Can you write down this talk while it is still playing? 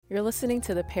You're listening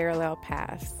to The Parallel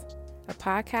Paths, a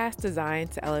podcast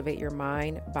designed to elevate your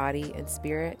mind, body, and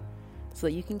spirit so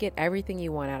that you can get everything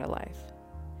you want out of life.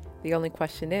 The only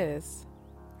question is,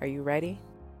 are you ready?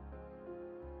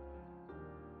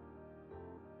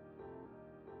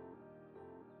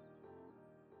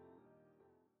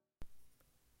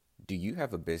 Do you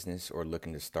have a business or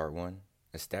looking to start one?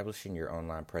 Establishing your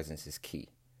online presence is key.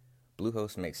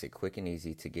 Bluehost makes it quick and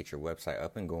easy to get your website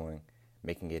up and going,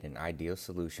 making it an ideal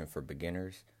solution for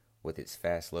beginners with its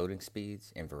fast loading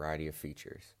speeds and variety of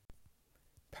features.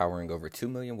 Powering over 2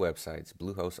 million websites,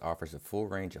 Bluehost offers a full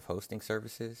range of hosting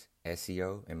services,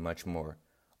 SEO, and much more,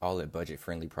 all at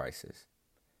budget-friendly prices.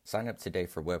 Sign up today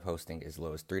for web hosting as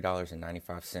low as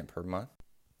 $3.95 per month.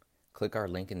 Click our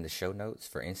link in the show notes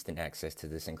for instant access to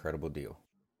this incredible deal.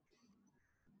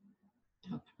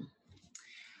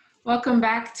 Welcome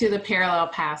back to the Parallel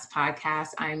Paths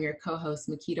podcast. I'm your co-host,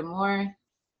 Makita Moore.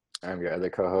 I'm your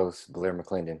other co-host, Blair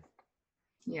McClendon.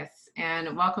 Yes,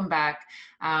 and welcome back.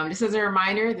 Just as a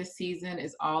reminder, this season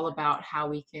is all about how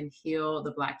we can heal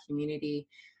the Black community.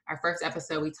 Our first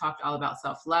episode, we talked all about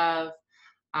self-love.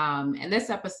 And this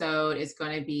episode is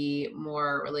going to be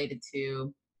more related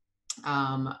to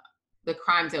the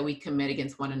crimes that we commit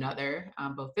against one another,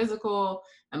 both physical,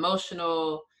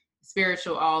 emotional,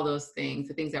 spiritual, all those things,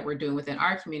 the things that we're doing within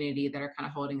our community that are kind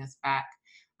of holding us back.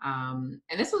 And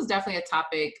this was definitely a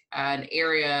topic, an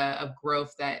area of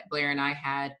growth that Blair and I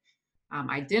had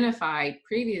identified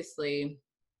previously,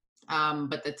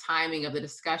 but the timing of the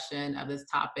discussion of this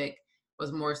topic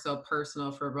was more so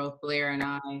personal for both Blair and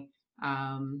I.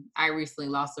 I recently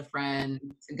lost a friend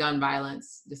to gun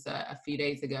violence just a few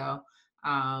days ago.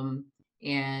 And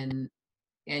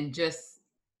just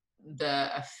the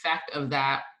effect of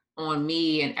that on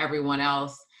me and everyone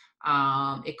else,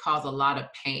 it caused a lot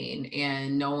of pain.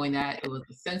 And knowing that it was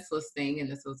a senseless thing, and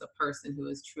this was a person who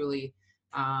is truly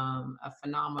a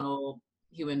phenomenal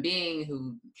human being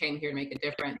who came here to make a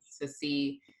difference, to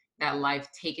see that life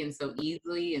taken so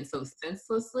easily and so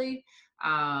senselessly,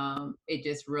 it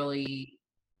just really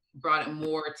brought it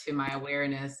more to my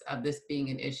awareness of this being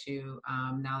an issue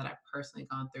now that I've personally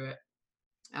gone through it.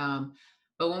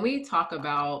 But when we talk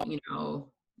about,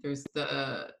 there's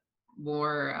the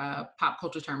more pop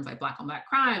culture terms like Black on Black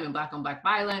crime and Black on Black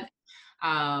violence,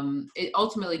 it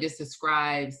ultimately just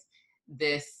describes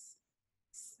this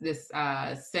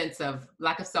sense of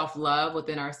lack of self-love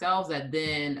within ourselves that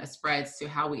then spreads to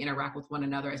how we interact with one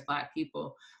another as Black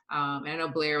people. And I know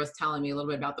Blair was telling me a little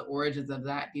bit about the origins of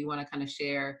that. Do you want to kind of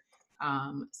share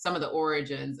some of the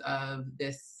origins of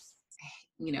this,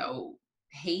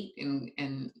 hate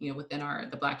and within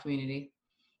the Black community?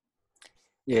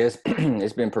 Yeah,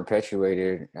 it's been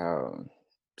perpetuated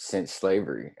since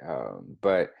slavery.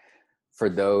 But for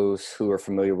those who are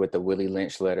familiar with the Willie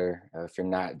Lynch letter, if you're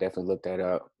not, definitely look that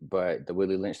up. But the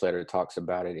Willie Lynch letter talks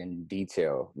about it in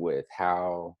detail with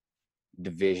how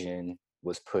division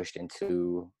was pushed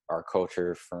into our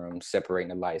culture, from separating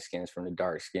the light skins from the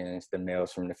dark skins, the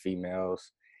males from the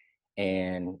females.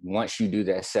 And once you do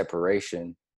that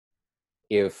separation,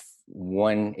 if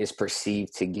one is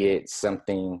perceived to get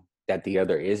something that the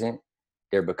other isn't,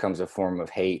 there becomes a form of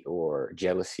hate or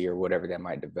jealousy or whatever that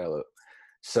might develop.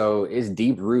 So it's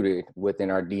deep rooted within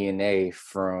our DNA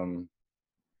from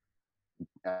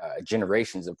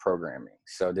generations of programming.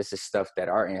 So this is stuff that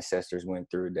our ancestors went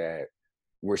through that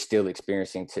we're still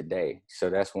experiencing today.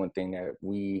 So that's one thing that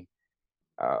we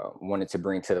wanted to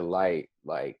bring to the light.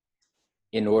 Like,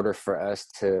 in order for us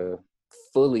to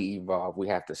fully evolve, we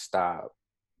have to stop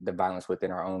the violence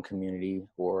within our own community,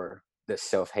 or the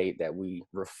self-hate that we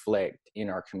reflect in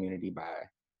our community by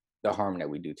the harm that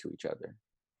we do to each other.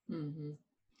 Mm-hmm.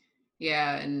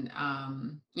 Yeah. And,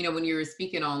 when you were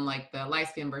speaking on like the light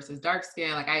skin versus dark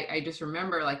skin, like I just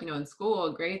remember, like, in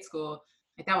school, grade school,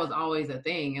 like that was always a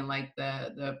thing. And like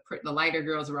the lighter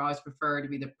girls were always preferred to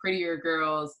be the prettier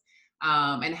girls,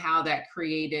 and how that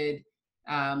created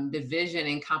division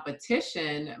and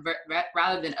competition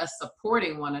rather than us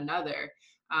supporting one another.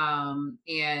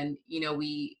 And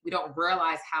we don't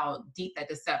realize how deep that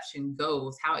deception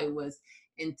goes, how it was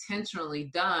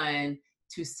intentionally done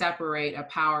to separate a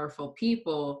powerful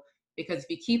people, because if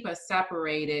you keep us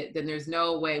separated, then there's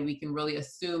no way we can really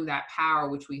assume that power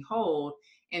which we hold.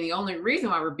 And the only reason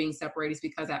why we're being separated is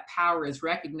because that power is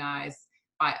recognized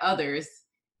by others,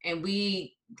 and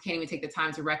we can't even take the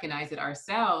time to recognize it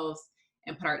ourselves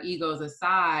and put our egos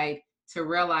aside to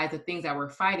realize the things that we're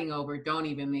fighting over don't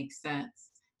even make sense.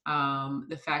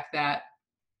 The fact that,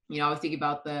 I was thinking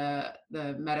about the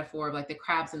metaphor of like the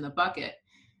crabs in the bucket.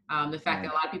 The fact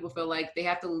that a lot of people feel like they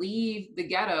have to leave the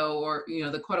ghetto, or,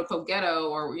 the quote unquote ghetto,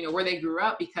 or, where they grew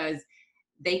up, because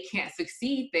they can't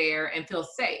succeed there and feel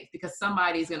safe because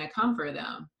somebody's going to come for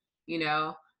them, you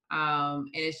know? And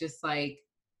it's just like,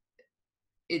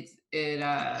 it's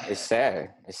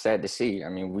sad. It's sad to see. I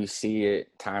mean, we see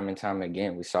it time and time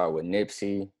again. We saw it with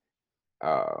Nipsey.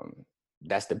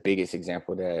 That's the biggest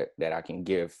example that I can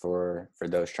give for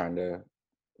those trying to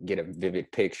get a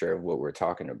vivid picture of what we're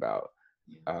talking about.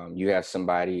 You have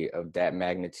somebody of that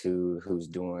magnitude who's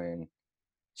doing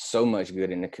so much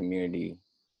good in the community,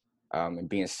 and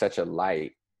being such a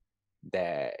light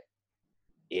that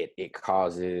it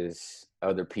causes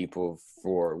other people,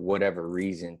 for whatever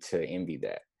reason, to envy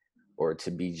that or to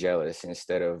be jealous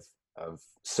instead of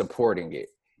supporting it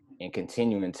and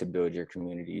continuing to build your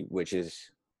community, which is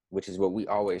what we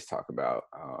always talk about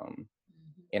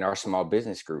in our small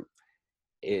business group.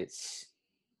 It's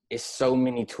so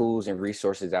many tools and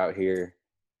resources out here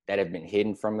that have been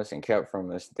hidden from us and kept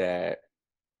from us, that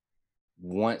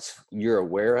once you're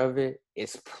aware of it,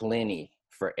 it's plenty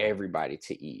for everybody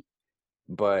to eat.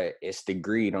 But it's the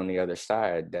greed on the other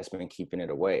side that's been keeping it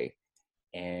away.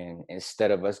 And instead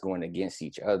of us going against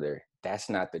each other, that's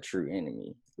not the true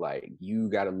enemy. Like, you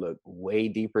got to look way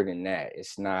deeper than that.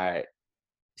 It's not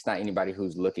anybody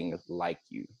who's looking like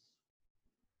you.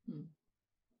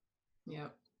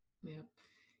 Yep.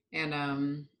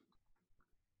 And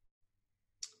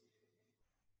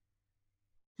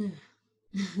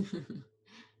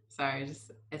sorry,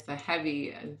 it's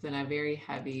been a very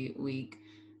heavy week.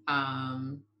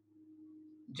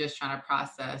 Just trying to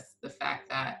process the fact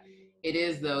that it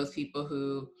is those people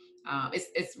who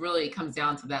it's really, it comes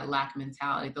down to that lack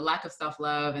mentality, the lack of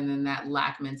self-love, and then that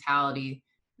lack mentality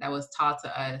that was taught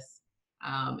to us.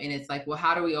 And it's like, well,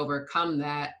 how do we overcome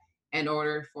that in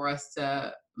order for us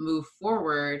to move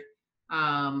forward?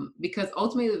 Because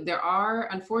ultimately there are,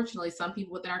 unfortunately, some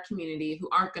people within our community who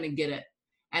aren't going to get it.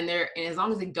 And as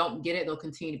long as they don't get it, they'll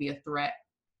continue to be a threat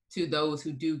to those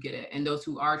who do get it and those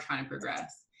who are trying to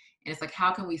progress. And it's like,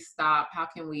 how can we stop? How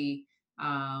can we,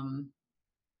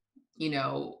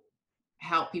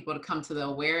 help people to come to the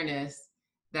awareness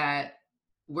that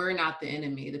we're not the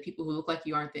enemy. The people who look like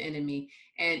you aren't the enemy.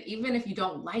 And even if you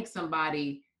don't like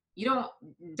somebody, you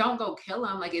don't go kill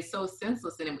them. Like, it's so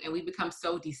senseless. And we become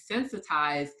so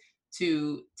desensitized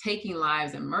to taking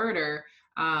lives and murder.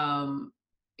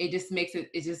 It just makes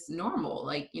it's just normal.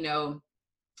 Like,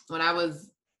 when I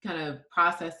was kind of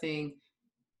processing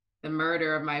the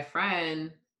murder of my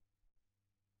friend,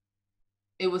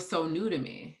 it was so new to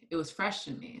me. It was fresh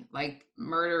to me. Like,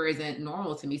 murder isn't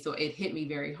normal to me. So it hit me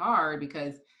very hard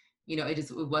because,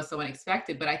 it was so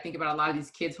unexpected. But I think about a lot of these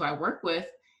kids who I work with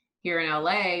here in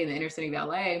LA, in the inner city of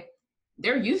LA,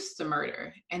 they're used to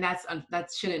murder. And that's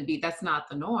not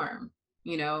the norm.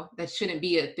 That shouldn't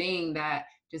be a thing that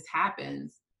just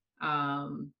happens. Yeah,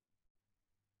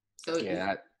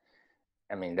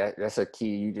 I mean, that's a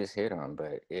key you just hit on,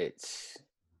 but it's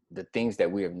the things that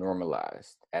we have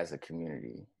normalized as a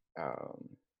community,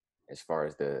 as far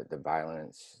as the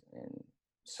violence and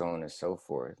so on and so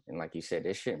forth. And like you said,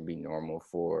 it shouldn't be normal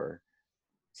for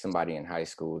somebody in high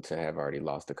school to have already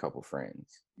lost a couple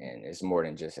friends. And it's more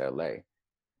than just LA.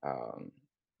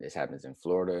 This happens in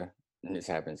Florida, and this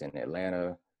happens in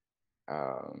Atlanta,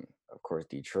 of course,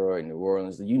 Detroit, New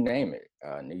Orleans, you name it,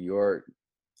 New York.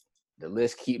 The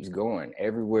list keeps going.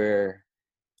 Everywhere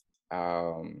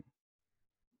is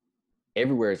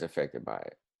affected by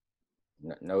it.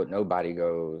 Nobody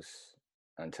goes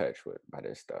untouched by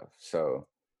this stuff. So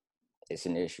it's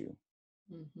an issue.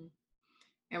 Mm-hmm.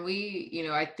 And we,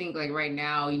 I think, like, right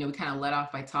now, we kind of let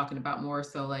off by talking about more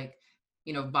so, like,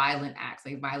 violent acts,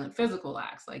 like violent physical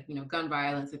acts, like, gun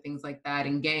violence and things like that,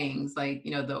 and gangs. Like,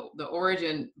 the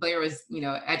origin, Blair was,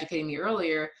 educating me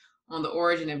earlier on the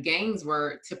origin of gangs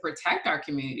were to protect our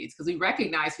communities, because we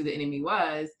recognized who the enemy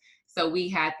was. So we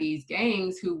had these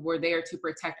gangs who were there to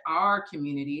protect our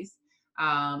communities.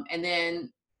 And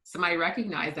then somebody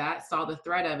recognized that, saw the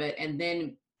threat of it, and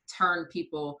then turned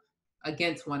people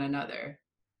against one another.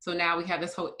 So now we have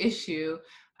this whole issue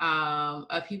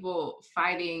of people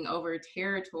fighting over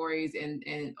territories, and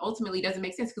ultimately it doesn't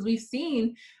make sense, because we've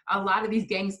seen a lot of these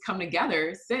gangs come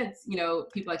together since,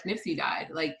 people like Nipsey died.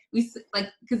 Like,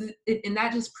 and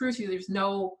that just proves to you there's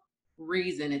no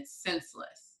reason. It's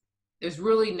senseless. There's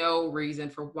really no reason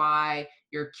for why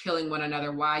you're killing one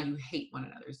another, why you hate one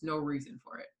another. There's no reason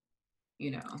for it,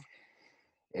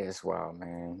 It's wild,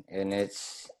 man. And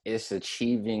it's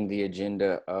achieving the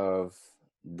agenda of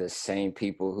the same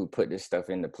people who put this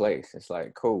stuff into place. It's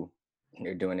like, cool,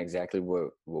 they're doing exactly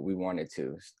what we wanted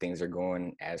to. Things are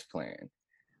going as planned.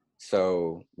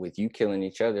 So with you killing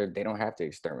each other, they don't have to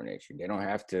exterminate you. They don't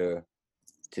have to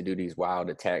do these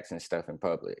wild attacks and stuff in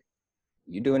public.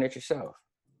 You're doing it yourself.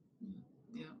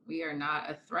 Yeah, we are not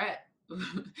a threat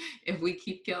if we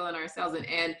keep killing ourselves.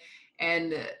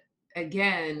 And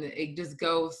again, it just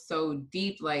goes so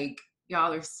deep. Like,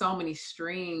 y'all, there's so many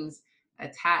strings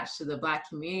attached to the Black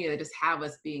community that just have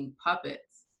us being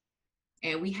puppets.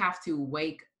 And we have to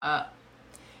wake up.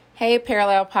 Hey,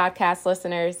 Parallel Podcast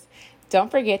listeners,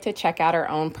 don't forget to check out our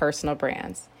own personal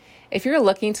brands. If you're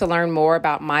looking to learn more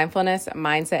about mindfulness,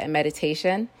 mindset, and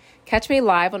meditation, catch me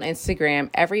live on Instagram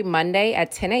every Monday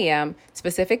at 10 a.m.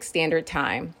 Pacific Standard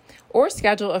Time, or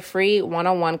schedule a free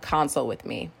one-on-one consult with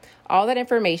me. All that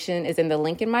information is in the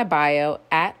link in my bio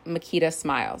at Makita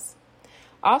Smiles.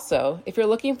 Also, if you're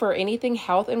looking for anything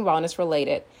health and wellness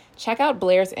related, check out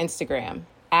Blair's Instagram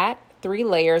at 3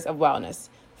 Layers of Wellness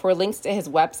for links to his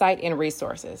website and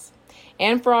resources.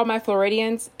 And for all my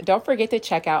Floridians, don't forget to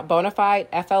check out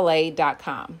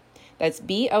bonafidefla.com. That's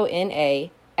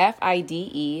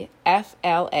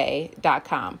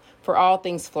bonafidefla.com for all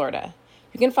things Florida.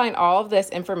 You can find all of this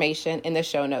information in the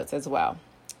show notes as well.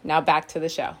 Now back to the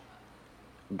show.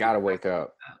 Gotta wake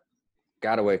up.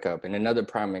 Gotta wake up. And another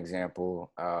prime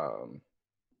example,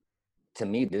 to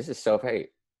me, this is self-hate.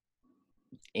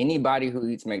 Anybody who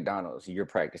eats McDonald's, you're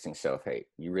practicing self-hate.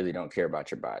 You really don't care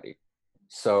about your body.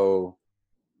 So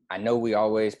I know we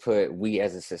always put, we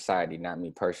as a society, not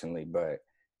me personally, but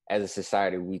as a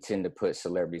society, we tend to put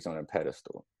celebrities on a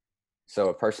pedestal. So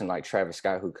a person like Travis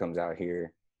Scott, who comes out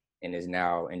here and is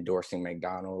now endorsing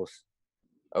McDonald's,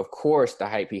 of course, the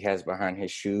hype he has behind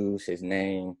his shoes, his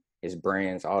name, his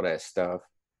brands, all that stuff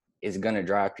is going to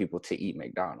drive people to eat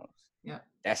McDonald's. Yeah.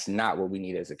 That's not what we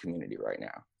need as a community right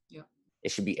now. Yeah.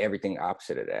 It should be everything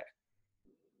opposite of that.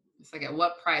 It's like, at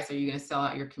what price are you going to sell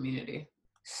out your community?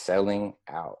 Selling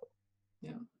out.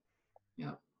 Yeah.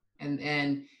 Yeah.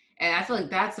 And I feel like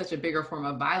that's such a bigger form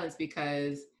of violence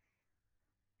because,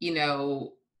 you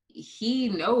know, he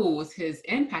knows his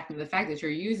impact and the fact that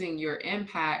you're using your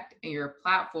impact and your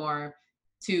platform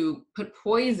to put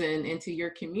poison into your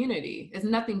community. It's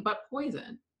nothing but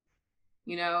poison,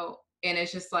 you know? And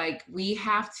it's just like, we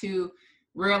have to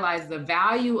realize the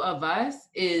value of us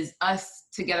is us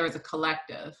together as a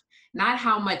collective, not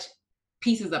how much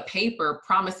pieces of paper,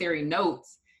 promissory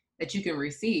notes that you can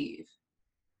receive.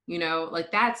 You know,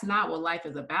 like, that's not what life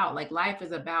is about. Like, life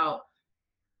is about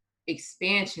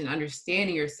expansion,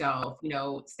 understanding yourself, you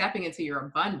know, stepping into your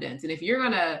abundance. And if you're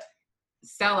gonna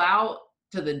sell out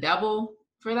to the devil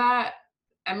for that,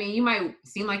 I mean, you might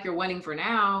seem like you're winning for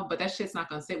now, but that shit's not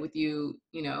gonna sit with you,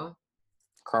 you know.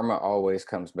 Karma always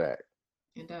comes back.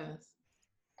 It does.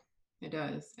 It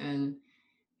does. And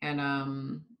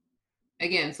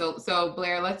again, so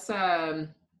Blair, let's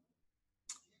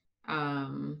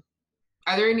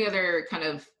are there any other kind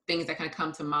of things that kind of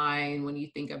come to mind when you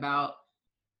think about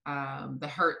the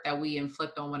hurt that we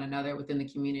inflict on one another within the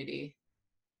community?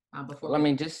 Well, I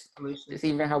mean, just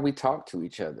even how we talk to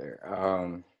each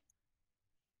other.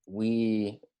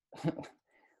 We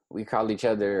call each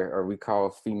other, or we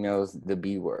call females the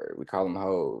B word. We call them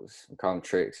hoes. We call them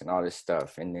tricks and all this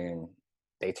stuff. And then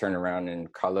they turn around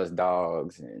and call us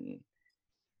dogs and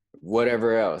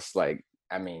whatever else. Like,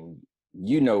 I mean,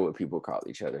 you know what people call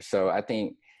each other. So I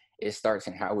think it starts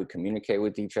in how we communicate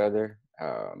with each other.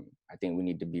 I think we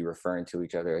need to be referring to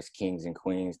each other as kings and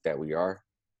queens that we are.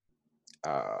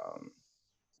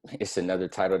 It's another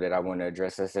title that I want to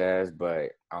address us as,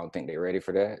 but I don't think they're ready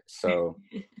for that. So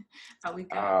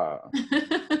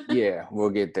yeah, we'll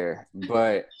get there.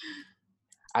 But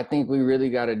I think we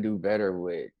really got to do better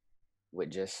with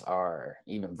just our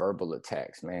even verbal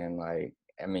attacks, man. Like,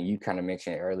 I mean, you kind of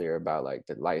mentioned earlier about like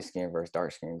the light skin versus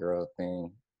dark skin girl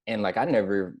thing. And like, I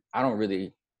don't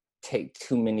really take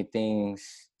too many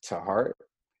things to heart,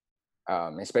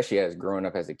 especially as growing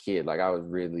up as a kid. Like, I was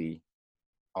really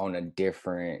on a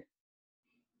different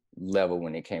level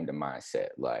when it came to mindset.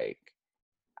 Like,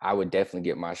 I would definitely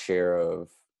get my share of,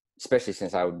 especially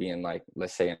since I would be in, like,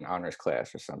 let's say an honors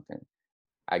class or something,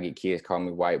 I get kids call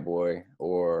me white boy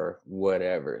or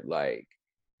whatever. Like,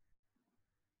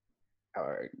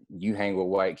 or you hang with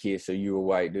white kids, so you a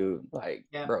white dude. Like,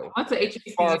 yeah. Bro,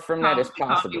 far from that is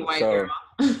possible. So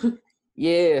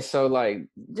yeah, so like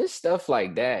just stuff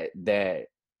like that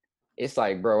it's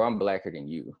like, bro, I'm blacker than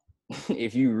you.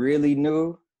 If you really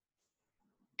knew.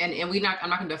 And I'm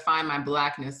not gonna define my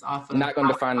blackness off of, I'm not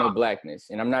gonna define no blackness,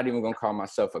 and I'm not even gonna call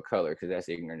myself a color because that's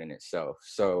ignorant in itself.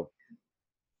 So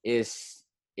it's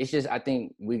just, I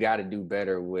think we got to do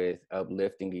better with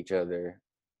uplifting each other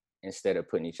instead of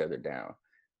putting each other down.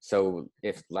 So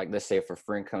if, like, let's say if a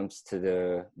friend comes to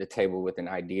the table with an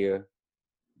idea,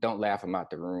 don't laugh them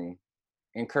out the room,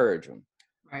 encourage them.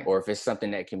 Right. Or if it's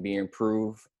something that can be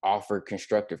improved, offer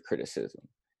constructive criticism.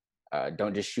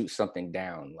 don't just shoot something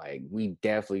down. Like, we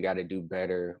definitely got to do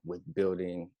better with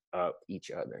building up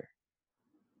each other.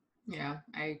 Yeah,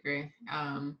 I agree.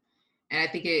 And I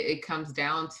think it comes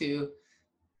down to,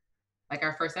 like,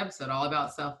 our first episode, all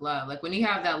about self-love. Like, when you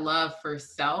have that love for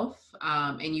self,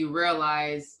 and you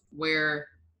realize where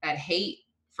that hate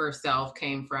for self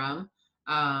came from,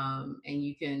 and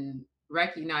you can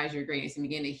recognize your greatness and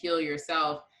begin to heal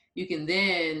yourself, you can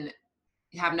then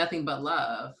have nothing but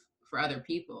love for other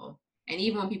people. And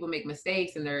even when people make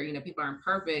mistakes and they're, people aren't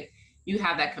perfect, you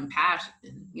have that compassion.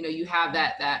 You have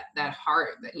that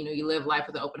heart that, you live life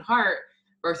with an open heart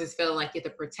versus feeling like you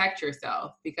have to protect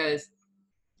yourself. Because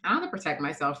I don't have to protect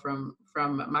myself from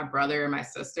my brother and my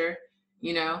sister.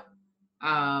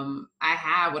 I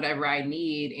have whatever I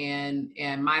need,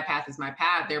 and my path is my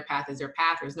path. Their path is their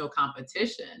path. There's no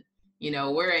competition.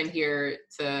 We're in here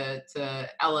to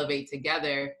elevate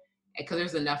together, because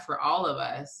there's enough for all of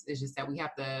us. It's just that we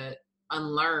have to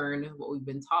unlearn what we've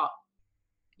been taught.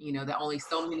 That only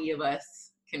so many of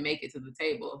us can make it to the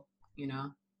table.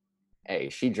 Hey,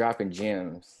 she dropping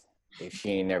gems if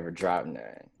she ain't never dropped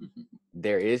none.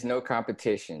 There is no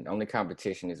competition. The only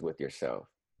competition is with yourself.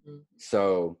 Mm-hmm.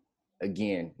 So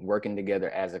again, working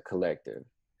together as a collective.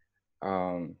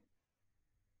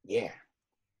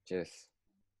 Just,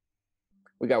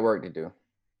 we got work to do.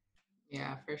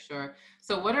 Yeah, for sure.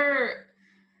 So what are,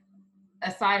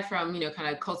 aside from,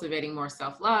 kind of cultivating more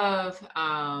self-love,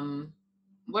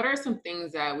 what are some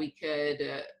things that we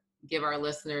could give our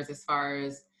listeners as far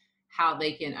as how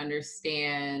they can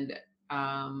understand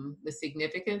the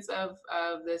significance of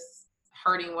this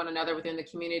hurting one another within the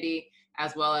community,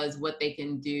 as well as what they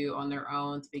can do on their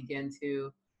own to begin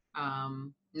to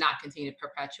not continue to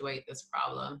perpetuate this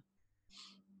problem?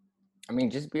 I mean,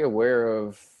 just be aware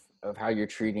of how you're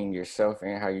treating yourself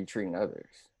and how you're treating others.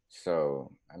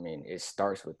 So, I mean, it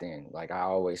starts within. Like, I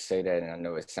always say that, and I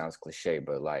know it sounds cliche,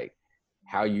 but like,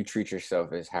 how you treat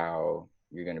yourself is how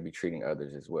you're going to be treating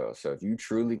others as well. So if you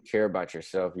truly care about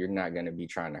yourself, you're not going to be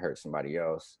trying to hurt somebody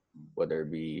else, whether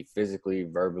it be physically,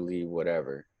 verbally,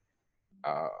 whatever.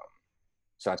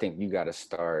 So I think you got to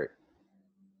start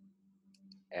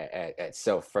at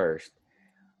self first.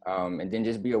 And then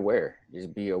just be aware.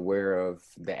 Just be aware of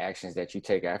the actions that you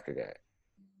take after that.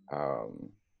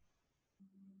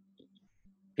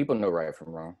 People know right from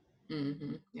wrong.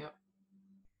 Mm-hmm. Yep.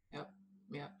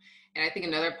 And I think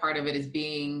another part of it is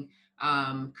being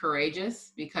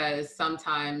courageous, because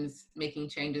sometimes making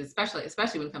changes,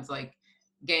 especially when it comes to like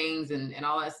gangs and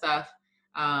all that stuff,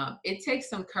 it takes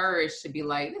some courage to be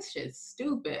like, this shit's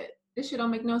stupid. This shit don't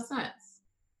make no sense.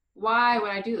 Why would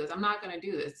I do this? I'm not going to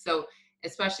do this. So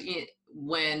especially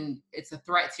when it's a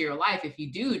threat to your life, if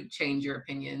you do change your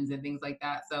opinions and things like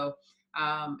that. So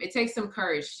it takes some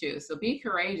courage too. So be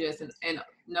courageous and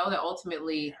know that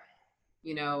ultimately,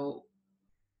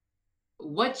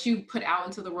 what you put out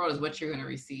into the world is what you're going to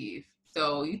receive.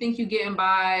 So you think you're getting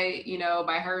by,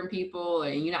 by hurting people,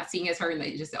 and you're not seeing as hurting,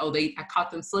 that you just, I caught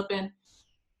them slipping.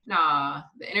 Nah,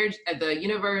 the energy, the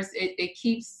universe, it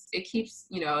keeps,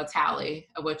 a tally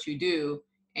of what you do.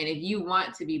 And if you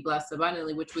want to be blessed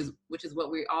abundantly, which is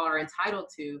what we all are entitled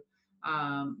to, you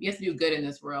have to do good in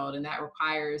this world. And that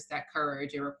requires that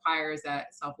courage. It requires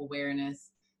that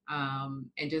self-awareness, and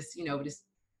just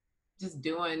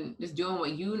doing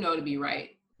what to be right.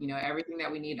 Everything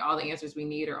that we need, all the answers we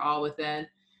need are all within.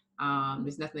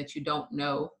 There's nothing that you don't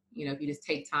know, if you just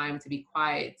take time to be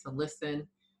quiet, to listen.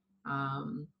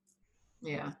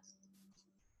 Yeah.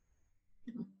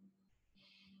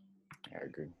 I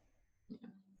agree.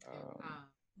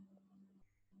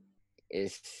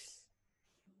 It's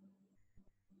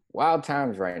wild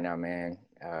times right now, man.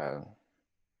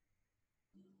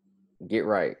 Get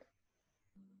right.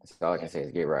 That's all I can say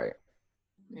is get right.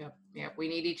 Yeah. We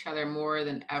need each other more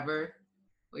than ever.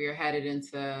 We are headed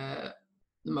into the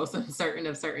most uncertain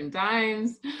of certain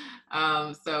times.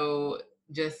 So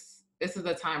just, this is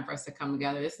the time for us to come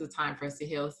together. This is the time for us to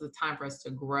heal. This is the time for us to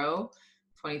grow.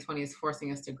 2020 is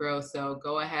forcing us to grow. So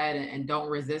go ahead and don't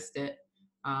resist it.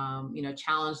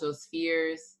 Challenge those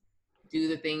fears, do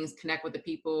the things, connect with the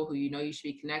people who you should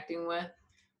be connecting with.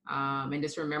 And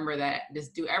just remember that,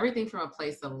 just do everything from a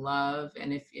place of love.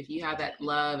 And if you have that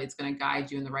love, it's going to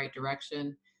guide you in the right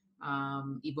direction.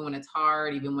 Even when it's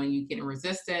hard, even when you get in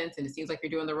resistance and it seems like you're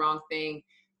doing the wrong thing,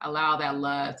 allow that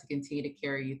love to continue to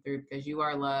carry you through, because you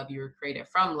are love. You were created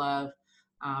from love.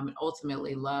 And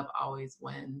ultimately, love always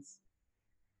wins.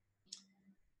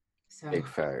 So, big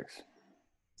facts.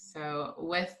 So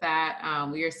with that,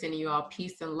 we are sending you all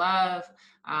peace and love.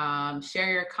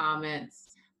 Share your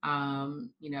comments.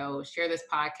 Share this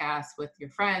podcast with your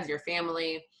friends, your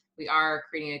family. We are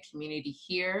creating a community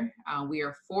here. We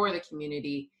are for the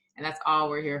community, and that's all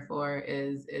we're here for,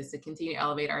 is to continue to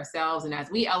elevate ourselves. And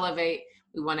as we elevate,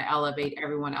 we want to elevate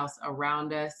everyone else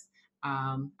around us.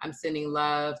 I'm sending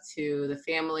love to the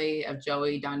family of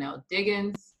Joey Donnell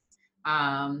Diggins.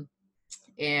 And,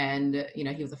 you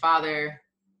know, he was a father,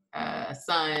 a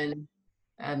son,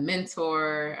 a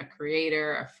mentor, a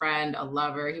creator, a friend, a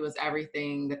lover. He was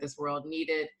everything that this world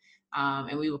needed.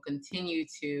 And we will continue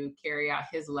to carry out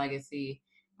his legacy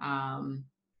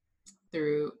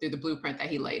through the blueprint that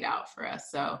he laid out for us.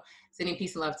 So sending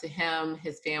peace and love to him,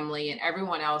 his family, and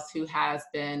everyone else who has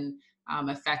been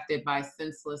affected by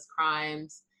senseless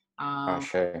crimes,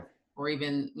 or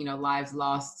even, you know, lives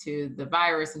lost to the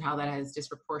virus, and how that has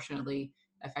disproportionately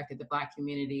affected the Black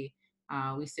community.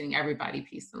 We sending everybody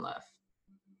peace and love.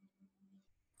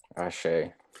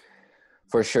 Ashe.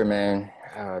 For sure, man.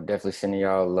 Definitely sending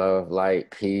y'all love,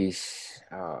 light, peace.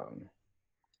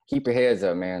 Keep your heads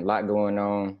up, man. A lot going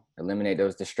on. Eliminate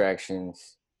those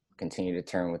distractions. Continue to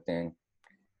turn within.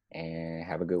 And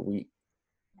have a good week.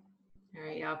 All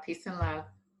right, y'all. Peace and love.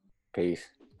 Peace.